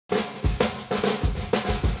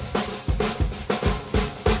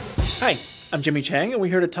Hi, I'm Jimmy Chang, and we're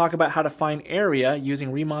here to talk about how to find area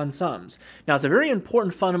using Riemann sums. Now, it's a very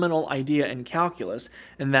important fundamental idea in calculus,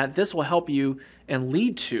 in that this will help you and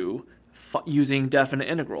lead to using definite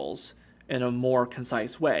integrals in a more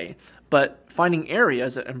concise way. But finding area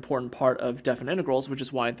is an important part of definite integrals, which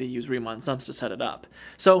is why they use Riemann sums to set it up.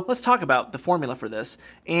 So let's talk about the formula for this.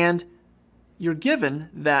 And you're given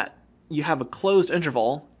that you have a closed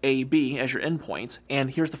interval, a, b, as your endpoints,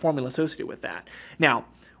 and here's the formula associated with that. Now,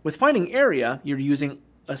 with finding area, you're using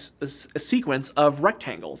a sequence of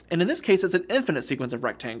rectangles. And in this case, it's an infinite sequence of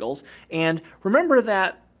rectangles. And remember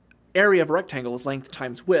that area of a rectangle is length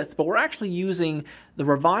times width, but we're actually using the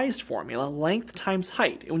revised formula, length times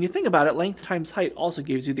height. And when you think about it, length times height also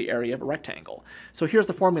gives you the area of a rectangle. So here's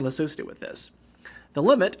the formula associated with this. The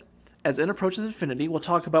limit, as n approaches infinity, we'll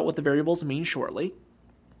talk about what the variables mean shortly,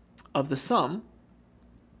 of the sum,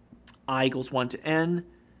 I equals 1 to n,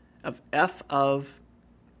 of f of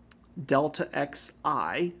delta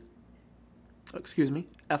xi,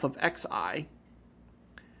 f of xi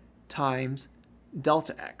times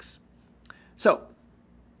delta x. So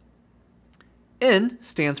n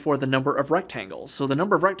stands for the number of rectangles. So the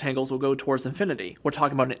number of rectangles will go towards infinity. We're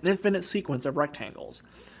talking about an infinite sequence of rectangles.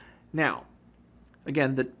 Now,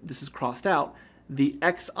 again, this is crossed out. The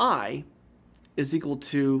xi is equal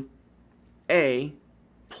to a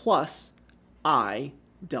plus I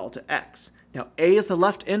delta x. Now, a is the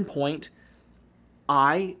left endpoint.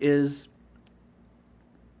 I is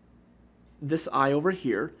this I over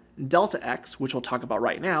here. Delta x, which we'll talk about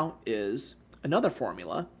right now, is another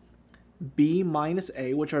formula, b minus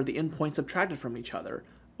a, which are the endpoints subtracted from each other,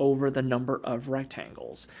 over the number of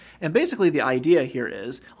rectangles. And basically the idea here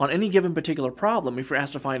is, on any given particular problem, if you're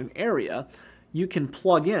asked to find an area, you can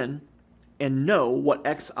plug in and know what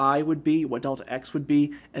xi would be, what delta x would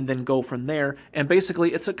be, and then go from there. And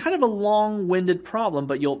basically, it's a kind of a long-winded problem,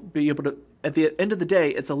 but you'll be able to, at the end of the day,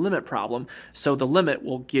 it's a limit problem, so the limit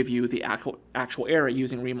will give you the actual area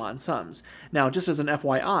using Riemann sums. Now, just as an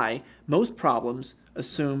FYI, most problems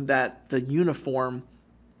assume that the uniform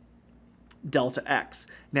delta x.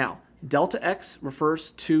 Now, delta x refers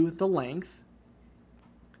to the length,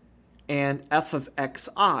 and f of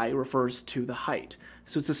xi refers to the height.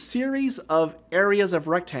 So it's a series of areas of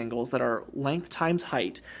rectangles that are length times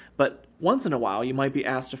height, but once in a while you might be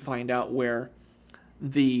asked to find out where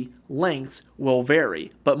the lengths will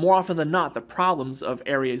vary. But more often than not, the problems of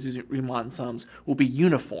areas using Riemann sums will be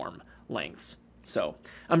uniform lengths. So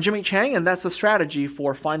I'm Jimmy Chang, and that's the strategy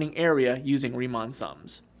for finding area using Riemann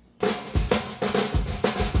sums.